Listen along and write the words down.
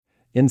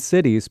In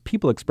cities,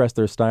 people express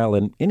their style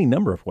in any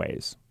number of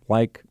ways,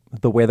 like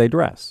the way they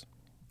dress.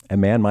 A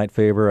man might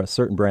favor a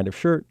certain brand of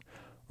shirt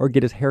or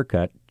get his hair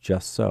cut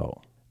just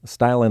so.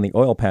 Style in the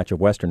oil patch of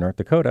western North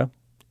Dakota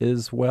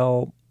is,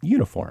 well,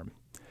 uniform.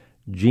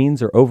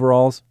 Jeans or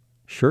overalls,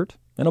 shirt,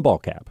 and a ball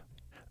cap.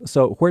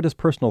 So where does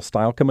personal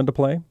style come into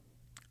play?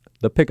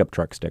 The pickup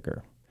truck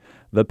sticker.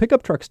 The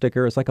pickup truck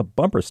sticker is like a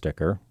bumper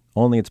sticker,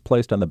 only it's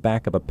placed on the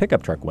back of a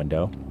pickup truck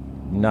window,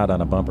 not on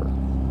a bumper.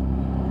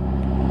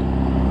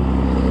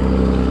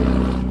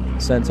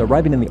 Since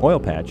arriving in the oil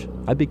patch,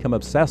 I've become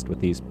obsessed with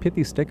these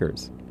pithy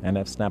stickers and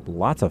have snapped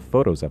lots of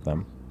photos of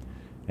them.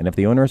 And if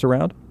the owner is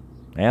around,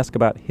 I ask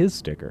about his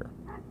sticker.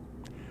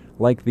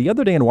 Like the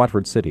other day in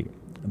Watford City,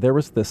 there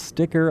was this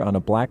sticker on a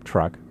black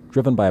truck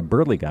driven by a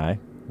burly guy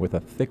with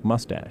a thick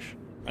mustache.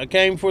 I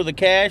came for the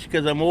cash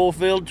because I'm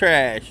oil-filled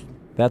trash.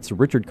 That's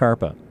Richard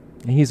Carpa.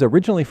 He's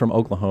originally from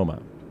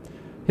Oklahoma.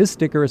 His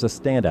sticker is a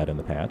standout in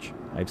the patch.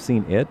 I've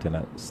seen it in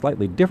a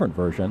slightly different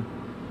version,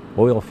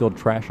 oil-filled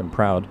trash and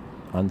proud,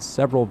 on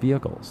several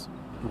vehicles.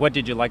 What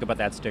did you like about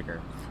that sticker?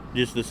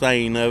 Just the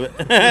saying of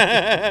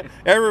it.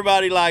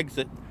 Everybody likes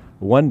it.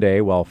 One day,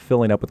 while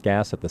filling up with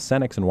gas at the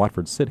Cenex in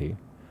Watford City,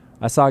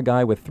 I saw a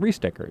guy with 3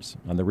 stickers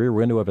on the rear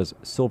window of his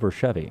silver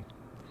Chevy.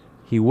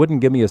 He wouldn't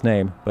give me his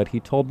name, but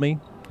he told me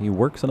he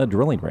works on a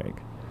drilling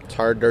rig. It's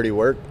hard, dirty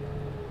work,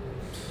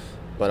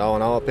 but all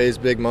in all, it pays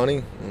big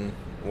money, and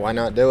why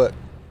not do it?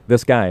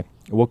 This guy,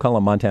 we'll call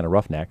him Montana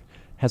Roughneck,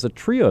 has a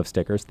trio of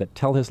stickers that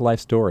tell his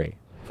life story.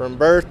 From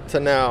birth to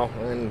now,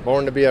 and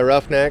born to be a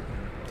roughneck.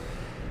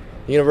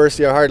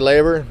 University of Hard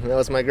Labor, that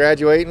was my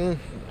graduating,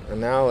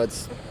 and now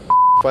it's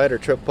fight or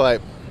trip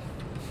pipe.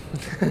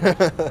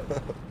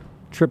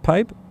 Trip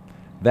pipe?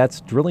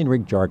 That's drilling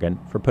rig jargon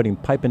for putting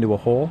pipe into a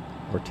hole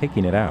or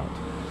taking it out.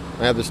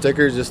 I have the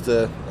stickers just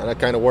to, and that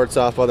kind of wards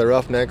off other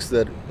roughnecks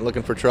that are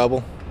looking for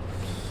trouble.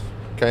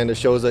 Kind of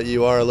shows that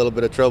you are a little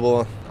bit of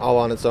trouble all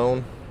on its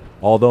own.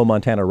 Although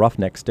Montana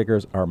Roughneck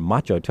stickers are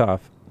macho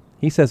tough,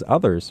 he says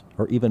others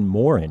are even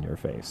more in your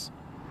face.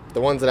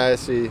 The ones that I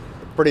see are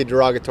pretty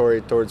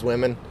derogatory towards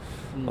women.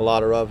 A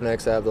lot of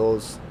roughnecks have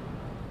those.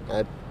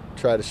 I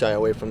try to shy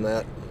away from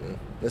that.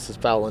 This is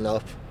foul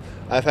enough.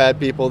 I've had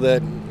people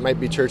that might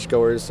be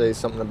churchgoers say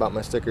something about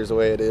my stickers the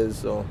way it is,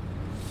 so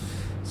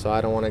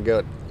I don't want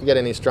to get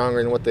any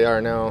stronger than what they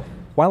are now.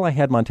 While I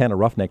had Montana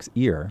Roughneck's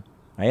ear,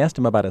 I asked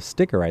him about a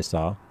sticker I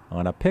saw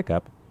on a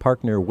pickup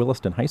parked near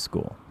Williston High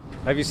School.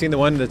 Have you seen the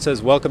one that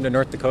says, "Welcome to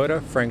North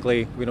Dakota"?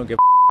 Frankly, we don't give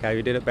how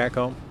you did it back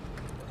home.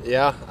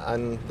 Yeah,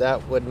 and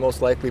that would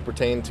most likely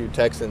pertain to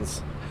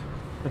Texans.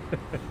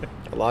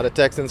 A lot of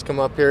Texans come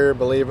up here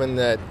believing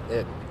that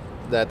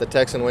the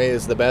Texan way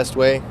is the best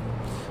way.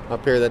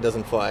 Up here, that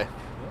doesn't fly.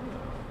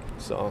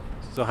 So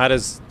how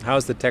is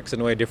the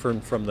Texan way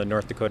different from the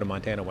North Dakota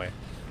Montana way?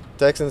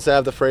 Texans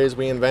have the phrase,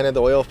 "We invented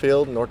the oil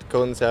field." North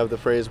Dakotans have the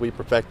phrase, "We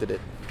perfected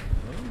it."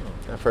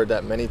 I've heard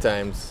that many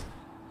times.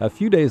 A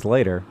few days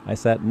later, I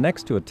sat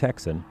next to a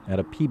Texan at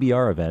a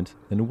PBR event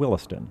in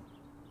Williston.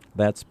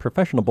 That's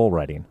professional bull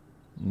riding,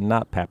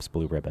 not Pabst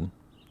Blue Ribbon.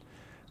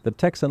 The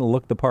Texan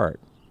looked the part.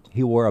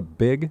 He wore a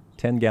big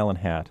 10-gallon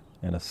hat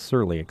and a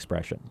surly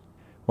expression.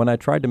 When I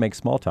tried to make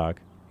small talk,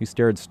 he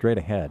stared straight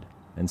ahead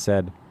and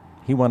said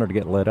he wanted to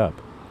get lit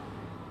up.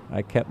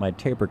 I kept my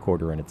tape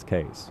recorder in its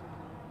case.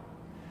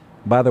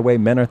 By the way,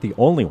 men aren't the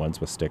only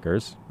ones with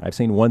stickers. I've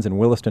seen ones in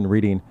Williston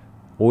reading,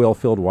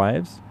 "Oil-filled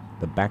wives,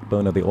 the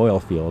backbone of the oil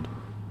field,"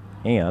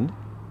 and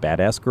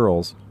 "Badass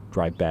girls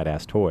drive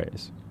badass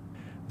toys."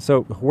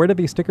 So where do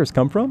these stickers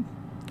come from?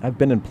 I've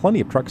been in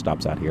plenty of truck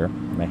stops out here,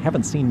 and I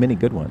haven't seen many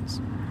good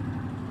ones.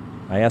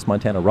 I asked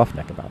Montana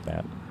Roughneck about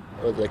that.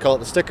 They call it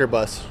the sticker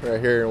bus right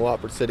here in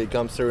Watford City.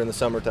 Comes through in the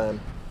summertime.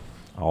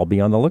 I'll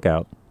be on the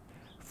lookout.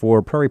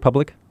 For Prairie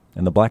Public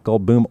and the Black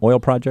Gold Boom Oil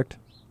Project,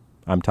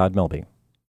 I'm Todd Melby.